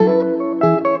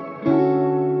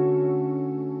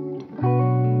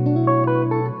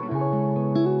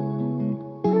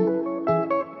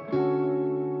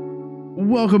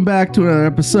Welcome back to another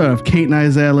episode of Kate and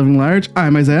Isaiah Living Large.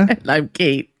 I'm Isaiah. And I'm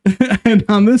Kate. And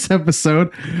on this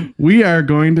episode, we are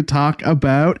going to talk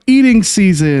about eating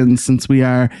season, since we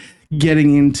are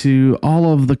getting into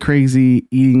all of the crazy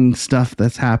eating stuff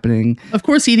that's happening. Of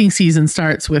course, eating season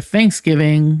starts with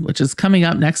Thanksgiving, which is coming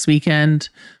up next weekend.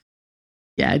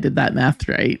 Yeah, I did that math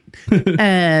right.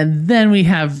 And then we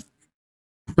have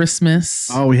Christmas.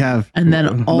 Oh, we have. And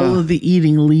then all of the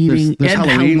eating leading there's and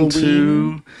Halloween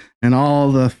too. And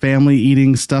all the family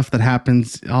eating stuff that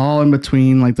happens all in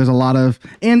between. Like there's a lot of,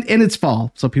 and it's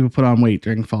fall. So people put on weight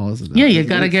during fall. Yeah, you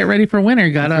got to get ready for winter.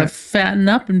 Got to fatten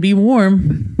up and be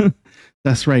warm.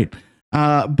 That's right.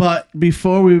 But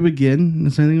before we begin,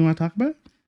 is there anything you want to talk about?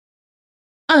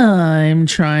 I'm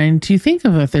trying to think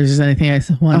of if there's anything I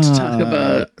want to talk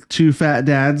about. Two Fat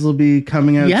Dads will be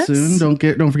coming out soon. Don't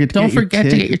forget to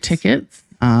get your tickets.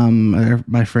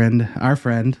 Our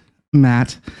friend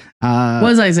Matt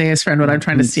was Isaiah's friend when I'm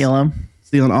trying to steal him.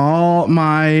 Stealing all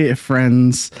my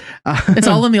friends. It's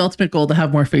all in the ultimate goal to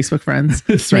have more Facebook friends.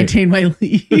 Maintain my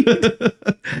lead.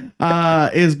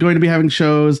 Is going to be having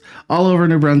shows all over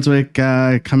New Brunswick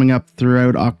coming up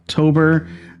throughout October.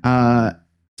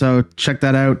 So check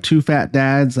that out. Two Fat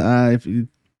Dads. If you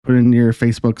put in your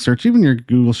Facebook search, even your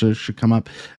Google search should come up.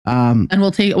 And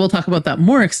we'll talk about that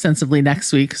more extensively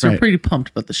next week because we're pretty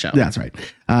pumped about the show. That's right.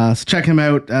 So check him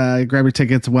out. Grab your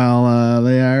tickets while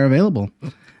they are available.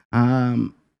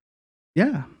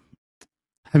 Yeah.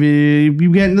 Have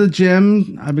you getting to the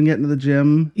gym? I've been getting to the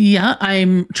gym. Yeah,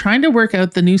 I'm trying to work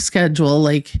out the new schedule,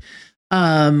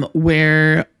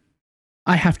 where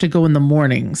I have to go in the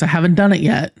mornings. I haven't done it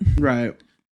yet. Right.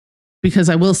 Because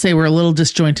I will say we're a little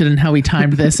disjointed in how we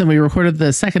timed this, and we recorded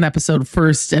the second episode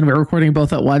first, and we're recording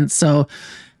both at once. So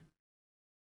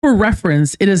for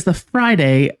reference, it is the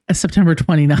Friday, September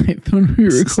 29th when we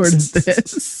recorded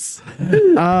this.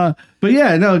 But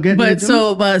yeah, no, good.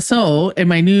 So in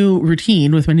my new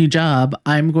routine with my new job,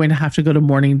 I'm going to have to go to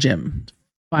morning gym,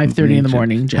 5:30 in the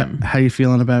morning gym. How you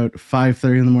feeling about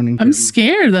 5:30 in the morning gym? I'm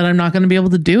scared that I'm not going to be able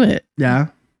to do it. Yeah.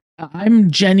 I'm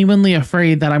genuinely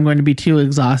afraid that I'm going to be too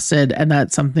exhausted and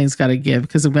that something's got to give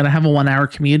because I'm going to have a 1 hour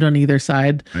commute on either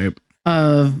side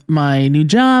of my new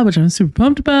job, which I'm super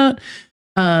pumped about.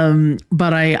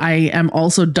 But I am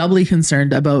also doubly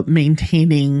concerned about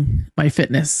maintaining my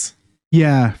fitness.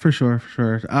 Yeah, for sure.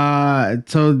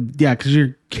 So yeah, because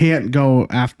you can't go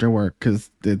after work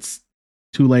because it's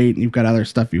too late and you've got other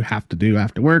stuff you have to do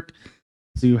after work.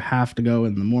 So you have to go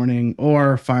in the morning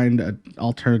or find an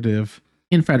alternative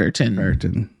in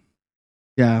Fredericton.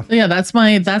 Yeah. So yeah, that's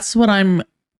what I'm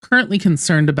currently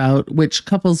concerned about, which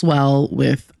couples well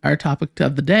with our topic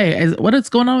of the day. What is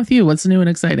going on with you? What's new and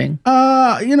exciting?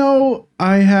 I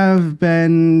have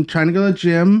been trying to go to the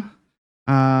gym.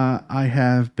 I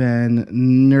have been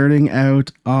nerding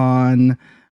out on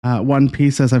One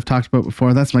Piece, as I've talked about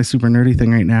before. That's my super nerdy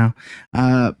thing right now.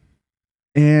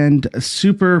 And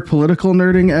super political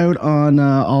nerding out on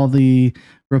all the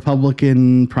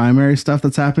Republican primary stuff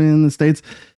that's happening in the States,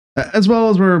 as well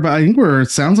as it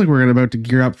sounds like we're about to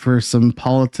gear up for some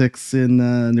politics in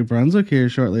New Brunswick here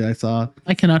shortly.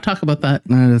 I cannot talk about that.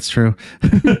 That's true.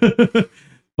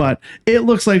 But it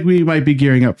looks like we might be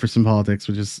gearing up for some politics,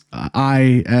 which is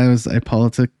I, as a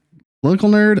political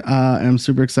nerd, am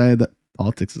super excited that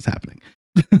politics is happening.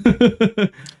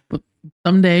 But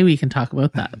someday we can talk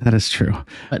about that. That is true.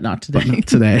 But not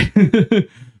today.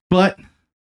 But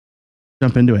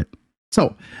jump into it.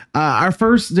 So our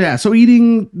first, so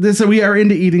eating this, we are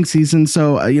into eating season.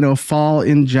 So, fall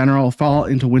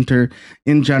into winter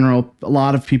in general, a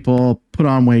lot of people put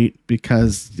on weight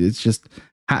because it's just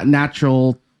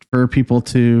natural for people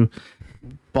to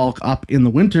bulk up in the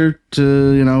winter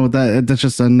that's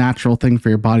just a natural thing for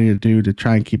your body to do to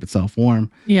try and keep itself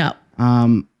warm. Yeah.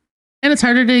 And it's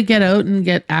harder to get out and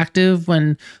get active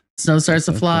when snow starts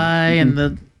to fly and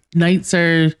the nights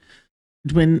are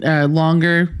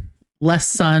longer, less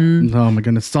sun. Oh my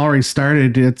goodness. It's already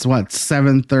started. It's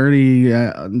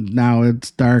 7:30 now.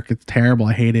 It's dark. It's terrible.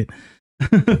 I hate it.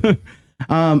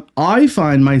 I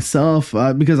find myself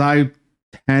because I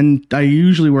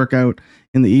usually work out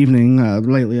in the evening.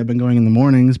 Lately I've been going in the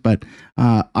mornings, but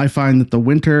I find that the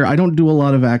winter I don't do a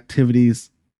lot of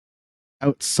activities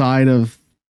outside of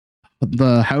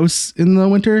the house in the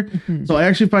winter. Mm-hmm. So I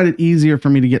actually find it easier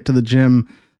for me to get to the gym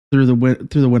through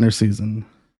the winter season.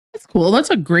 That's cool. That's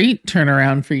a great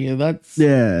turnaround for you. That's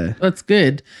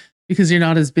good because you're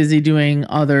not as busy doing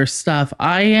other stuff.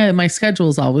 My schedule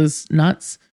is always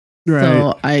nuts. Right.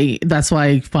 So that's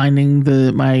why finding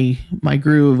my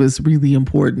groove is really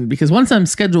important because once I'm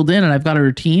scheduled in and I've got a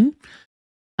routine,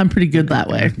 I'm pretty good that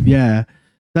way. Yeah.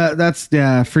 That's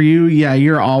yeah, for you, yeah,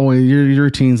 you're always your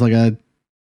routine's like a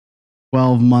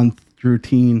 12-month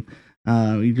routine.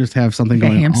 You just have something Like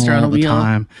a going hamster on all a the wheel.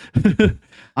 time.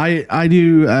 I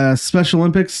do Special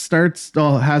Olympics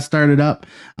has started up.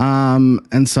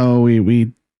 And so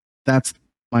we that's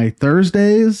my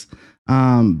Thursdays.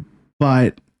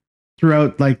 But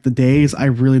throughout like the days, I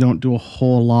really don't do a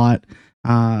whole lot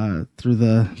through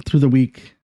the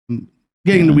week.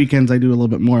 Getting the weekends, I do a little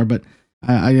bit more, but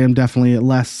I am definitely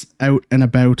less out and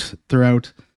about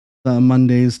throughout the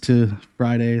Mondays to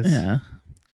Fridays. Yeah.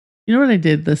 You know what I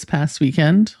did this past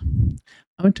weekend?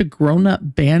 I went to Grown Up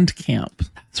Band Camp.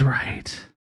 That's right.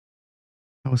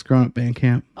 I was Grown Up Band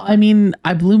Camp. I mean,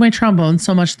 I blew my trombone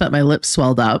so much that my lips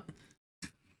swelled up.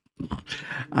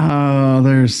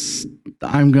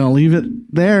 I'm gonna leave it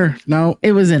there. No,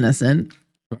 It was innocent.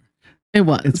 It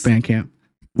was. it's band camp.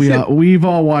 We've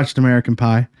all watched American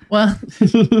Pie. Well,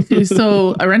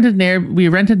 so we rented an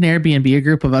Airbnb. A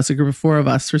group of 4 of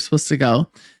us were supposed to go,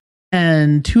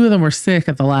 and 2 of them were sick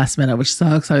at the last minute, which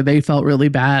sucks. They felt really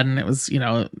bad, and it was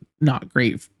not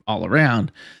great all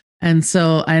around. And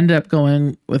so I ended up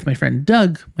going with my friend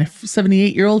Doug, my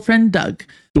 78-year-old friend Doug.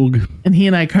 And he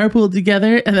and I carpooled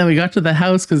together, and then we got to the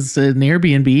house because it's an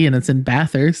Airbnb and it's in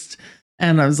Bathurst.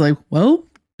 And I was like, well,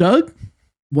 Doug,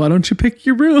 why don't you pick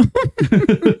your room?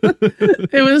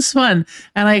 It was fun.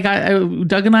 And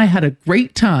Doug and I had a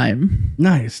great time.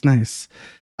 Nice.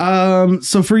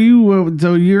 So for you,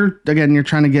 so you're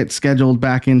trying to get scheduled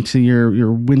back into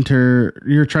your winter.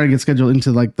 You're trying to get scheduled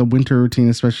into like the winter routine,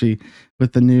 especially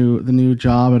with the new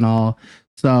job and all.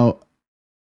 So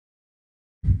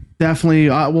definitely,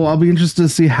 I'll be interested to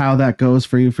see how that goes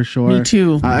for you for sure. Me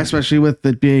too. Especially with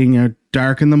it being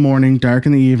dark in the morning, dark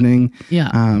in the evening.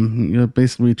 Yeah.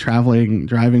 Basically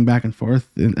driving back and forth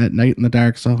at night in the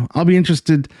dark. So I'll be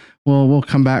interested. We'll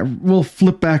come back. We'll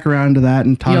flip back around to that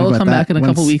and talk about that. We'll come back in a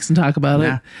couple weeks and talk about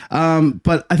it.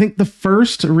 But I think the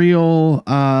first real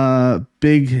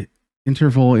big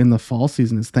interval in the fall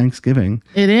season is Thanksgiving.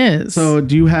 It is. So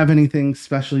do you have anything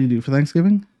special you do for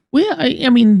Thanksgiving? I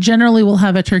mean, generally we'll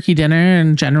have a turkey dinner,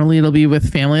 and generally it'll be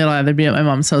with family. It'll either be at my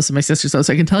mom's house or my sister's house.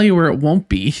 I can tell you where it won't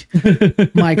be.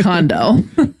 My condo.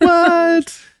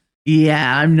 What?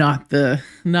 Yeah, I'm not the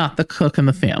cook in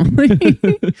the family.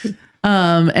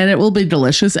 And it will be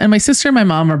delicious. And my sister and my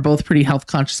mom are both pretty health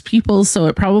conscious people, so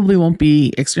it probably won't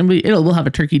be extremely. We'll have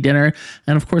a turkey dinner,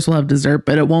 and of course we'll have dessert,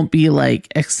 but it won't be like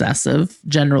excessive.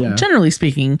 Generally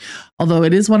speaking, although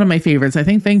it is one of my favorites. I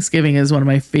think Thanksgiving is one of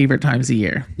my favorite times of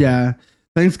year. Yeah,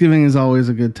 Thanksgiving is always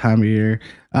a good time of year.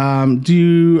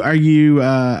 Are you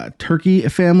a turkey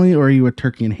family or are you a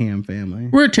turkey and ham family?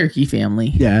 We're a turkey family.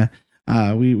 Yeah,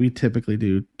 we typically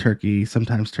do turkey,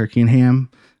 sometimes turkey and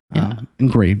ham. Yeah. And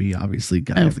gravy, obviously.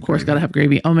 And of course, gotta have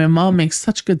gravy. Oh, my mom makes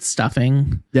such good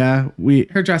stuffing. Yeah,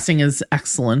 her dressing is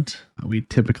excellent. We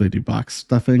typically do box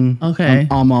stuffing. Okay,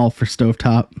 I'm all for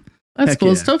stovetop. That's cool.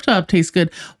 Yeah. Stovetop tastes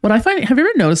good. What I find, have you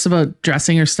ever noticed about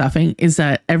dressing or stuffing is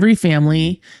that every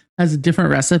family has a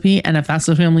different recipe, and if that's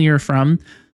the family you're from,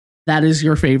 that is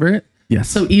your favorite. Yes.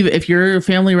 So even if your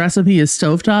family recipe is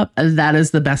stovetop, that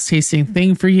is the best tasting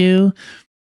thing for you.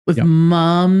 With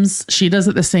Mom's, she does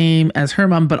it the same as her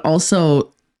mom, but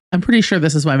also, I'm pretty sure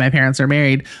this is why my parents are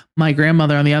married. My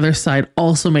grandmother on the other side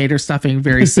also made her stuffing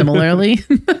very similarly.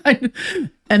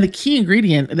 And the key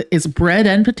ingredient is bread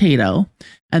and potato,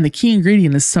 and the key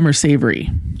ingredient is summer savory.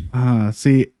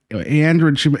 See,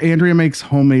 Andrea makes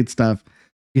homemade stuff.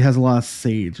 She has a lot of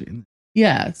sage in it.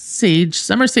 Yeah, sage,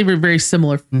 summer savory, very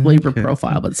similar flavor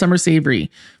profile, but summer savory,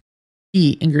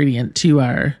 key ingredient to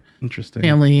our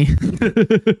family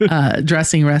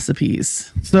dressing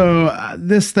recipes. So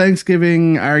this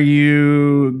Thanksgiving, are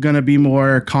you gonna be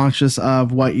more conscious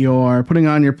of what you're putting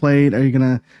on your plate? Are you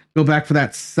gonna go back for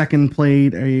that second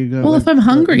plate? Are you going? Well, if I'm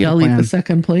hungry, I'll eat the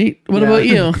second plate. What about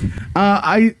you?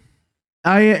 I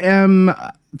am.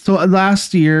 So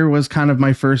last year was kind of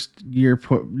my first year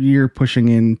pushing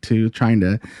into trying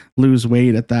to lose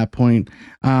weight at that point.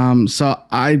 So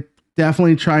I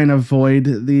definitely try and avoid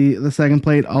the second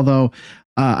plate, although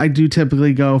I do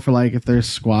typically go for, like, if there's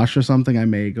squash or something, I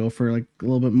may go for like a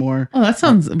little bit more. Oh, that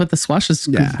sounds, but the squash is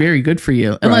very good for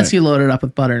you, unless you load it up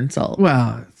with butter and salt.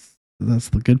 Well, that's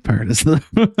the good part, is the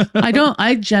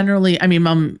I mean,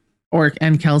 Mom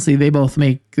and Kelsey, they both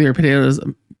make their potatoes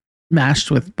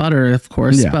mashed with butter, of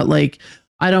course, but like,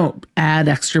 I don't add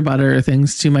extra butter or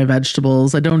things to my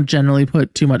vegetables. I don't generally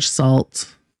put too much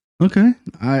salt. Okay.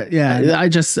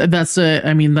 That's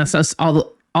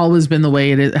always been the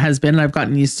way it has been. I've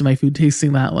gotten used to my food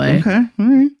tasting that way. Okay. All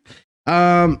right.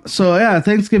 So yeah,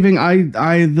 Thanksgiving.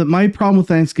 My problem with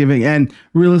Thanksgiving and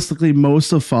realistically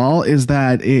most of fall is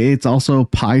that it's also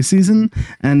pie season,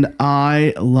 and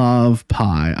I love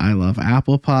pie. I love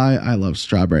apple pie. I love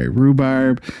strawberry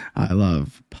rhubarb. I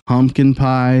love pumpkin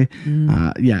pie.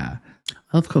 Yeah,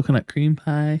 I love coconut cream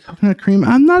pie. Coconut cream.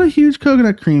 I'm not a huge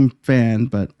coconut cream fan,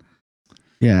 but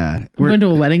yeah, we're going to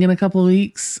a wedding in a couple of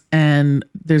weeks, and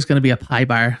there's going to be a pie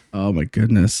bar. Oh my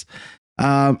goodness.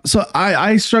 So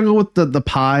I struggle with the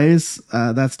pies.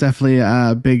 That's definitely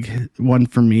a big one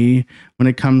for me when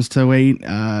it comes to weight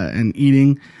and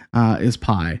eating is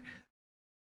pie.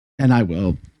 And I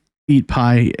will eat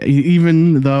pie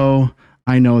even though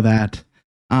I know that.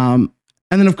 And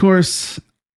then of course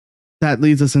that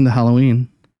leads us into Halloween,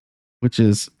 which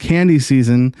is candy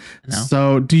season. No.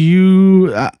 So do you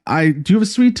do you have a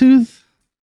sweet tooth?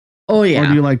 Oh yeah. Or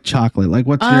do you like chocolate? Like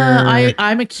what's your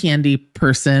I'm a candy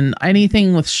person.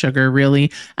 Anything with sugar really.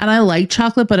 And I like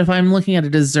chocolate, but if I'm looking at a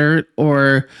dessert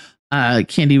or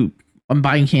candy, I'm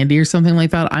buying candy or something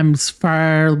like that, I'm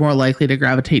far more likely to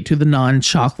gravitate to the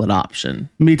non-chocolate option.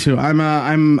 Me too. I'm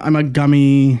a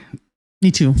gummy,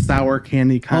 me too, sour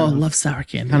candy kind of. I love sour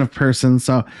candy kind of person.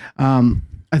 So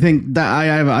I think that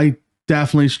I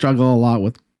definitely struggle a lot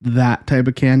with that type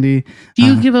of candy. Do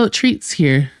you give out treats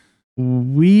here?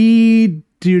 We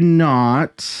do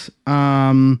not.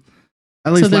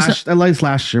 At least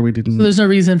last year we didn't. So there's no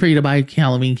reason for you to buy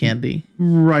Halloween candy,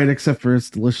 right? Except for it's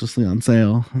deliciously on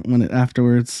sale when it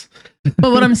afterwards.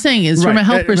 But what I'm saying is, from a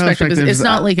health perspective, it's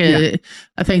not like a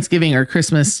Thanksgiving or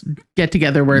Christmas get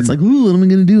together where it's like, ooh, what am I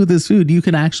going to do with this food? You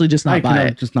can actually just not buy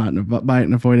it. Just not buy it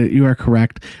and avoid it. You are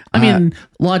correct. I mean,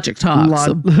 logic talks.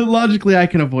 Logically, I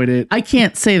can avoid it. I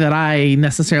can't say that I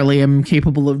necessarily am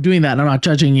capable of doing that. I'm not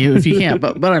judging you if you can't.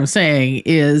 But what I'm saying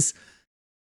is,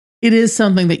 it is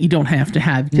something that you don't have to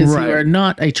have because you are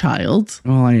not a child.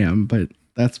 Well, I am, but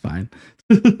that's fine.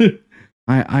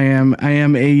 I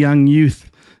am a young youth.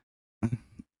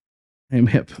 I am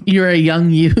hip. You're a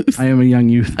young youth. I am a young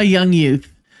youth. A young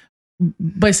youth.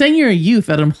 By saying you're a youth,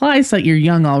 that implies that you're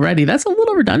young already. That's a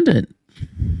little redundant.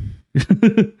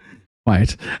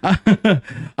 Quiet.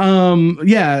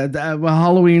 Yeah. Well,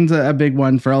 Halloween's a big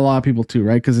one for a lot of people too,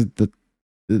 right? Because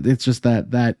it's just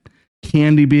that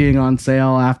candy being on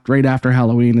sale right after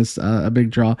Halloween is a big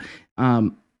draw.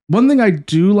 One thing I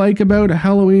do like about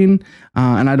Halloween,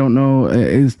 and I don't know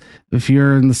is if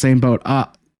you're in the same boat.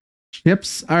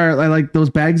 Chips I like those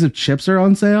bags of chips are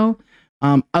on sale.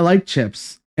 I like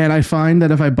chips, and I find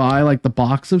that if I buy like the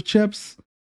box of chips,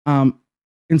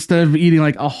 instead of eating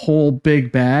like a whole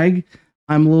big bag,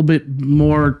 I'm a little bit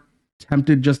more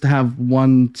tempted just to have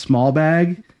one small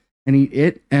bag and eat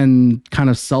it and kind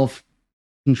of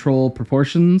self-control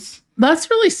proportions. That's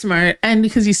really smart, and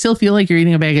because you still feel like you're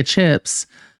eating a bag of chips,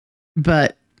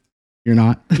 but you're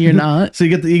not. You're not. So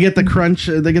you get the crunch.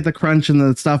 They get the crunch and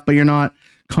the stuff, but you're not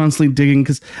constantly digging.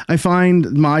 Because I find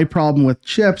my problem with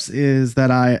chips is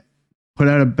that I put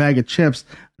out a bag of chips,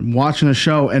 and watching a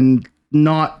show, and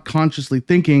not consciously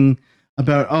thinking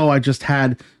about, oh, I just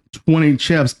had 20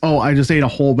 chips. Oh, I just ate a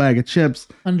whole bag of chips.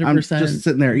 100%. I'm just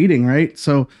sitting there eating, right?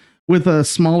 So with a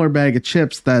smaller bag of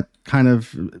chips, that kind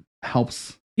of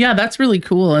helps. Yeah, that's really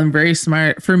cool and very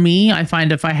smart. For me, I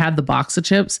find if I had the box of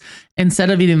chips,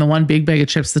 instead of eating the one big bag of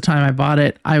chips the time I bought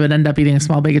it, I would end up eating a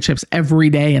small bag of chips every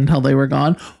day until they were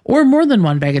gone, or more than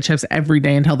one bag of chips every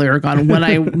day until they were gone, when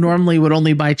I normally would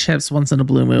only buy chips once in a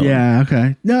blue moon. Yeah,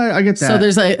 okay. No, I get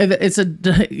that. So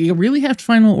you really have to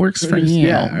find what works for you.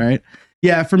 Yeah, all right.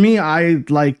 Yeah, for me, I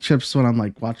like chips when I'm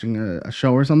like watching a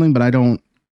show or something, but I don't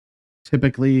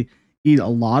typically eat a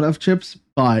lot of chips.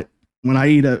 But when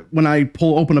I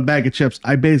pull open a bag of chips,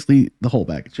 I basically eat the whole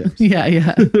bag of chips.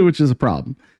 Yeah. Which is a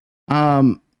problem.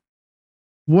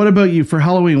 What about you for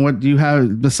Halloween? What do you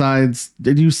have besides,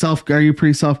 are you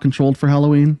pretty self-controlled for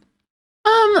Halloween?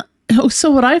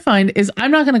 So what I find is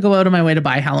I'm not going to go out of my way to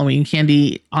buy Halloween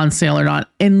candy on sale or not.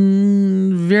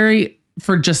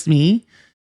 For just me,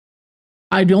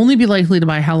 I'd only be likely to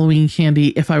buy Halloween candy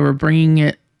if I were bringing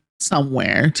it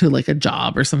somewhere to like a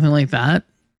job or something like that.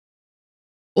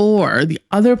 Or the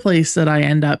other place that I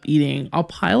end up eating a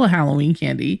pile of Halloween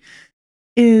candy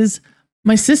is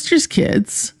my sister's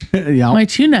kids, my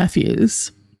two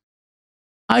nephews.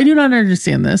 I do not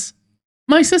understand this.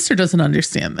 My sister doesn't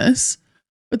understand this.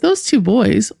 But those two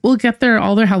boys will get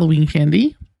all their Halloween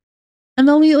candy, and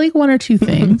they'll eat like one or two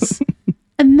things,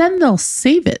 and then they'll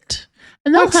save it.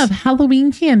 And they'll have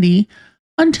Halloween candy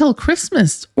until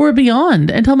Christmas or beyond,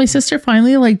 until my sister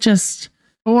finally just...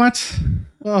 What?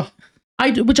 Oh.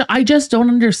 which I just don't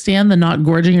understand the not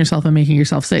gorging yourself and making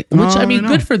yourself sick. Which I mean,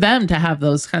 good for them to have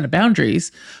those kind of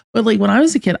boundaries. But like when I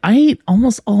was a kid, I ate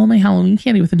almost all my Halloween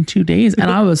candy within 2 days,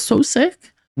 and I was so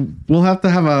sick. We'll have to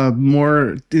have a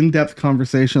more in-depth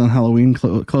conversation on Halloween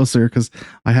closer because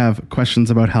I have questions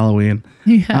about Halloween.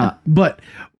 Yeah. But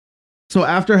so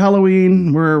after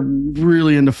Halloween, we're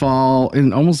really into fall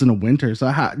and almost into winter. So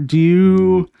I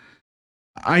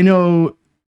know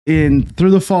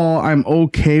through the fall, I'm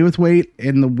okay with weight.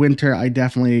 In the winter, I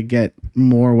definitely get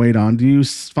more weight on. Do you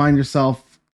find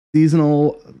yourself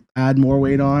seasonal, add more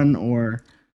weight on, or?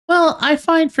 Well, I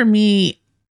find for me,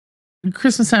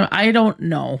 Christmas time, I don't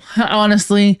know.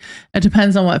 Honestly, it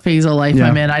depends on what phase of life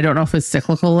I'm in. I don't know if it's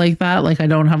cyclical like that. Like I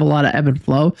don't have a lot of ebb and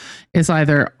flow. It's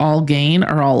either all gain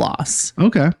or all loss.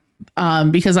 Okay.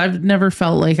 Because I've never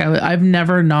felt like I've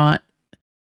never not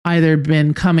either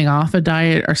been coming off a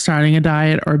diet or starting a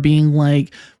diet or being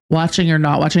like watching or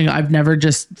not watching. I've never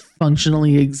just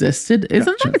functionally existed.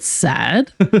 Isn't that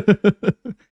sad?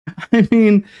 I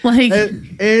mean, like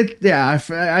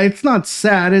it's not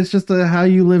sad. It's just how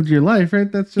you lived your life,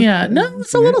 right? That's just,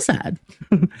 it's a little sad.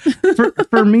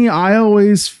 for me, I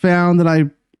always found that I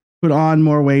put on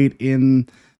more weight in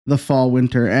the fall,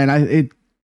 winter, and it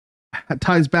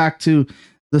ties back to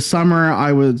the summer.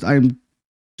 I'm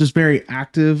just very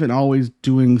active and always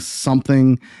doing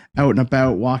something out and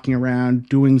about, walking around,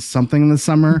 doing something in the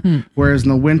summer. Mm-hmm. Whereas in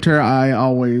the winter, I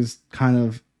always kind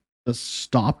of just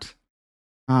stopped.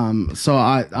 So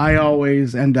I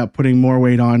always end up putting more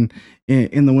weight on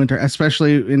in the winter,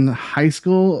 especially in high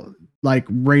school, like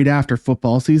right after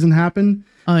football season happened.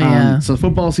 Oh yeah. So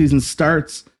football season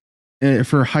starts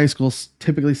for high school,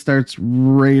 typically starts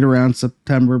right around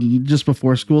September, just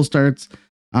before school starts.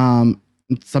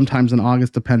 Sometimes in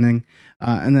August, depending,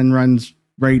 and then runs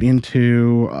right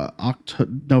into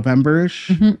November-ish.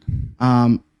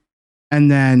 Mm-hmm. And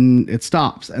then it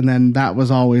stops. And then that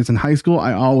was always in high school.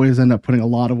 I always end up putting a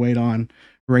lot of weight on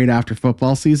right after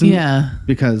football season. Yeah.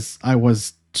 Because I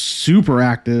was super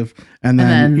active and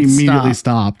then immediately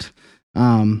stopped.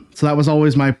 So that was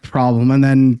always my problem. And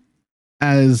then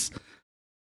as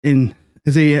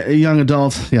a young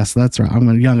adult, yes, that's right. I'm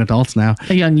a young adult now.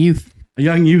 A young youth.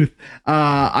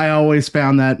 I always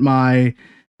found that my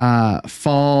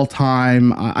fall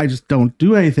time, I just don't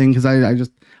do anything because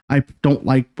I don't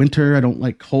like winter. I don't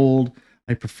like cold.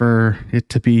 I prefer it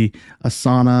to be a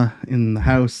sauna in the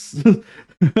house.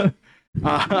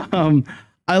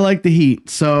 I like the heat,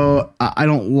 so I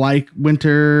don't like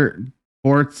winter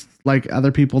sports like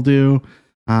other people do.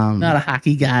 Not a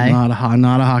hockey guy. Not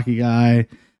a hockey guy.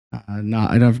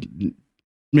 I've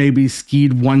maybe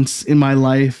skied once in my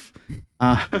life.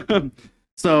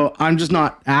 So I'm just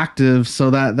not active. So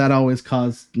that always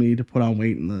caused me to put on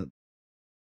weight in the.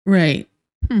 Right.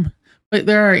 But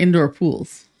there are indoor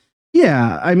pools.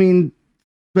 Yeah, I mean,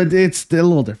 but it's a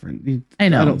little different. I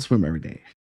know. I don't swim every day.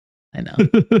 I know.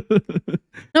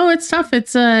 No, it's tough.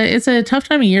 It's a tough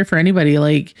time of year for anybody.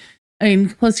 Like, I mean,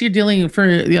 plus you're dealing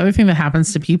for the other thing that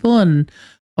happens to people and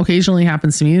occasionally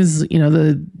happens to me is,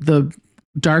 the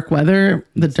dark weather,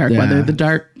 the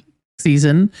dark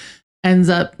season ends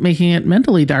up making it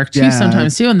mentally dark too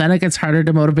sometimes too, and then it gets harder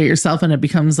to motivate yourself and it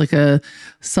becomes like a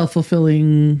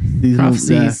self-fulfilling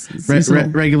prophecy.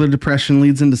 Regular depression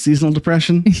leads into seasonal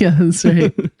depression. Yeah, that's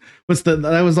right.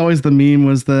 That was always the meme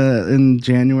in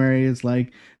January is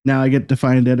like, now I get to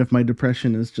find out if my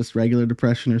depression is just regular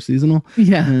depression or seasonal.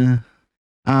 Yeah.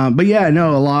 But yeah, no,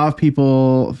 a lot of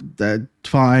people that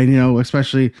find,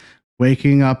 especially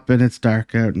waking up and it's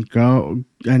dark out and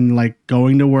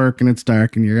going to work and it's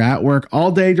dark and you're at work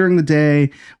all day during the day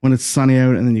when it's sunny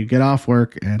out and then you get off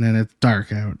work and then it's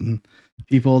dark out, and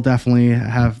people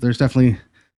there's definitely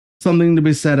something to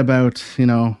be said about,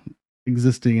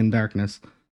 existing in darkness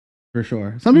for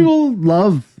sure. Some people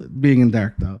love being in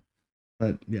dark though,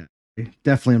 but yeah, I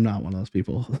definitely am not one of those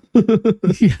people.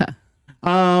 Yeah.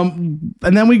 And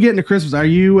then we get into Christmas. Are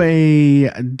you a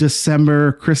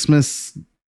December Christmas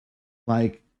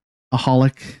like a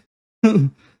holic? I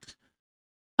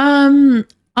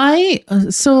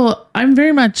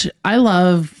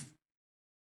love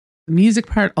the music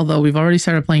part, although we've already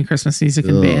started playing Christmas music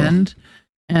in band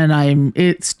and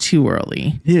it's too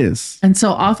early. Yes. And so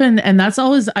often, and I've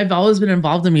always been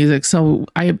involved in music. So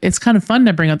it's kind of fun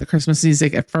to bring out the Christmas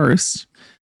music at first,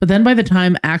 but then by the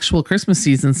time actual Christmas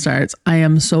season starts, I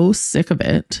am so sick of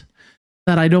it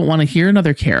that I don't want to hear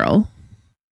another carol.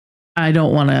 I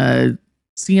don't want to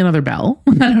see another bell.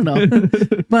 I don't know.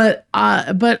 But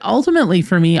ultimately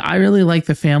for me, I really like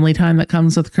the family time that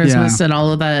comes with Christmas and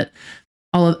all of that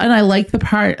and I like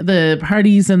the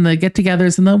parties and the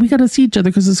get-togethers, and we got to see each other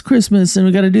because it's Christmas and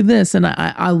we got to do this, and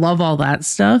I love all that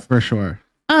stuff for sure.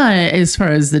 As far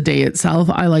as the day itself,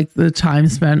 I like the time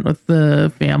spent with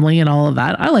the family and all of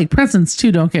that. I like presents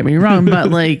too, don't get me wrong, but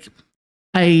like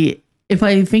if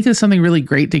I think of something really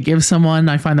great to give someone,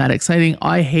 I find that exciting.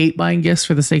 I hate buying gifts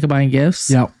for the sake of buying gifts.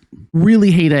 Yep.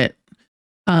 Really hate it.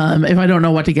 If I don't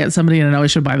know what to get somebody and I know I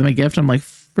should buy them a gift, I'm like,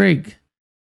 frig.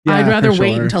 Yeah, I'd rather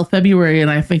wait until February and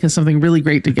I think of something really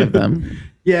great to give them.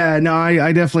 Yeah, no,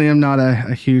 I definitely am not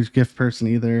a huge gift person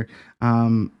either.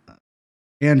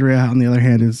 Andrea, on the other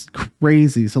hand, is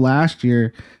crazy. So last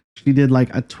year, she did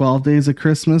like a 12 days of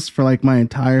Christmas for like my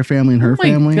entire family and her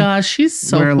family. Oh my gosh, she's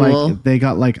so where, cool. Like they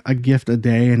got like a gift a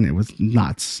day, and it was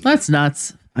nuts. That's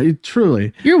nuts.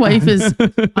 Truly, your wife is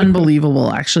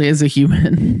unbelievable, actually, as a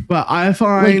human. But I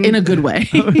find, like, in a good way.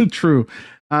 True.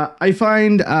 I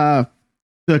find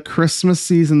the Christmas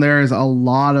season there is a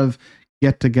lot of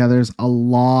get-togethers, a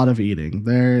lot of eating.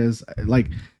 There is like.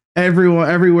 Everyone,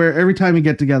 everywhere, every time you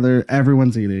get together,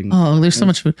 everyone's eating. Oh, there's so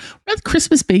much food.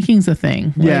 Christmas baking's a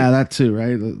thing. Like, yeah, that too,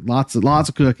 right? Lots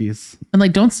of cookies. And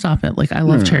like, don't stop it. Like, I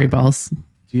love cherry balls.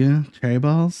 Do you? Cherry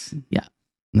balls? Yeah.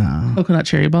 No. Coconut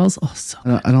cherry balls. Oh, so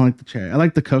good. I don't like the cherry. I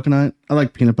like the coconut. I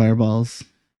like peanut butter balls.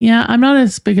 Yeah, I'm not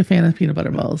as big a fan of peanut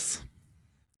butter balls.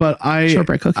 But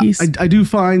shortbread cookies. I do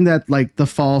find that like the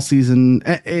fall season,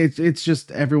 it's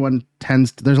just everyone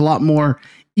tends to. There's a lot more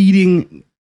eating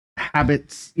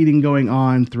going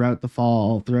on throughout the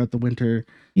fall, throughout the winter.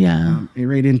 Yeah.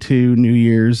 Right into New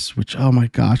Year's, which, oh my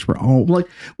gosh, we're all like,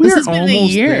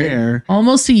 almost there.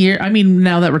 Almost a year. I mean,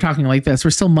 now that we're talking like this,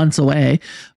 we're still months away.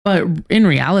 But in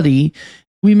reality,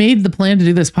 we made the plan to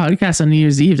do this podcast on New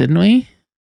Year's Eve, didn't we?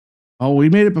 Oh, we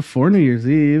made it before New Year's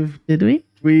Eve. Did we?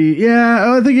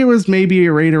 I think it was maybe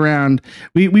right around,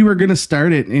 we were going to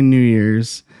start it in New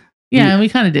Year's. Yeah, we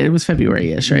kind of did. It was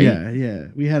February-ish, right? Yeah.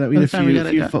 We had a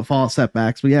few fall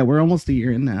setbacks, but yeah, we're almost a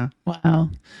year in now. Wow.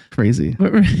 Crazy.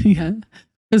 Yeah.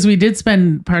 Because we did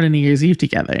spend part of New Year's Eve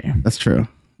together. That's true.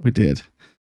 We did.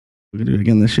 We're going to do it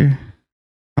again this year.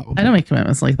 Probably. I don't make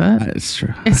commitments like that. It's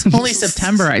true. It's only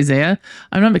September, Isaiah.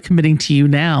 I'm not committing to you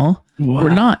now. Wow.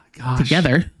 We're not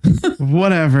together.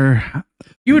 Whatever.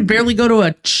 You would barely go to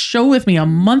a show with me a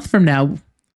month from now.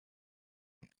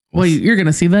 Well, you're going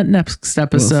to see that next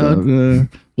episode.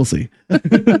 We'll see.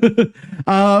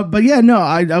 But yeah, no,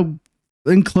 I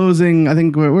in closing, I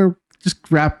think we're just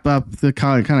wrap up the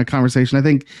kind of conversation. I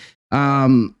think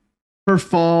for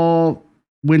fall,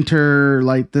 winter,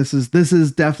 like this is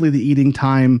definitely the eating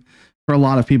time for a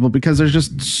lot of people because there's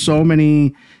just so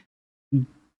many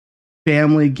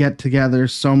family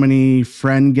get-togethers, so many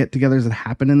friend get-togethers that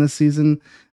happen in this season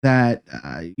that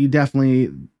you definitely,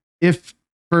 if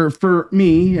for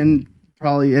me and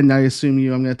probably, and I assume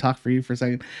I'm going to talk for you for a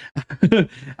second.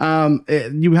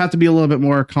 You have to be a little bit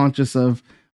more conscious of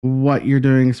what you're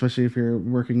doing, especially if you're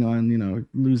working on,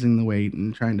 losing the weight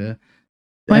and trying to.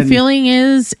 My feeling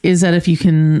is that if you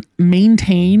can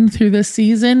maintain through this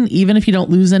season, even if you don't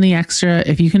lose any extra,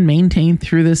 if you can maintain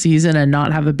through the season and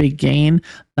not have a big gain,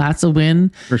 that's a win.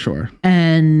 For sure.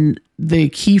 And the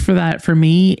key for that for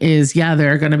me is,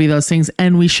 there are going to be those things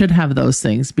and we should have those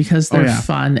things because they're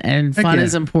fun and fun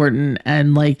is important.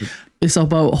 And like, it's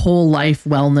about whole life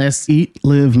wellness. Eat,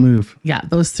 live, move. Yeah,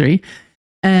 those three.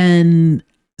 And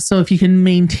so if you can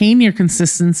maintain your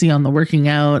consistency on the working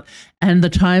out and the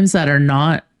times that are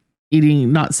not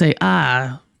eating, not say,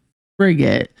 frig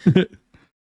it.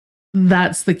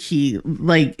 That's the key.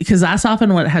 Like, because that's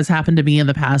often what has happened to me in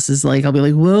the past is like, I'll be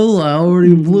like, well, I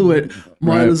already blew it.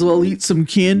 Might as well eat some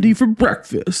candy for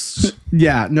breakfast.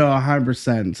 Yeah, no,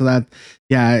 100%. So that,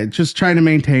 just trying to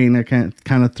maintain it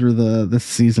kind of through this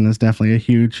season is definitely a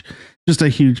huge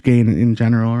gain in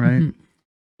general. Right. Mm-hmm.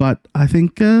 But I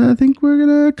think we're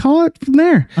gonna call it from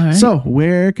there. Right. So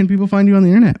where can people find you on the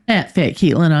internet? At Fat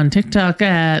Caitlin on TikTok,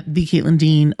 at the Caitlin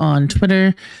Dean on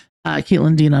Twitter,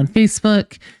 Caitlin Dean on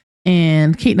Facebook,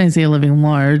 and Kate and Isaiah Living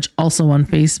Large also on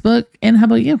Facebook. And how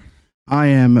about you? I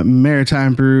am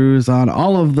Maritime Brews on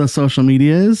all of the social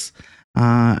medias.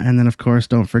 And then, of course,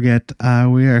 don't forget,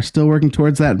 we are still working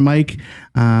towards that mic.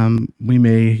 We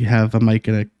may have a mic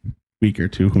in a week or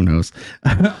two, who knows.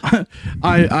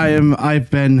 I've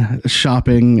been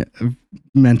shopping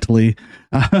mentally.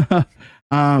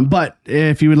 But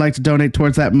if you would like to donate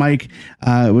towards that mic,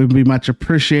 it would be much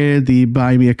appreciated. The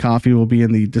Buy Me a Coffee will be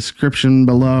in the description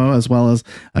below, as well as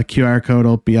a QR code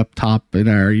will be up top in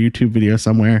our YouTube video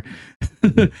somewhere.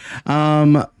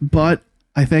 But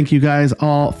I thank you guys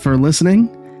all for listening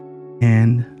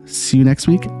and see you next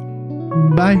week.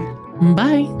 Bye.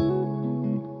 Bye.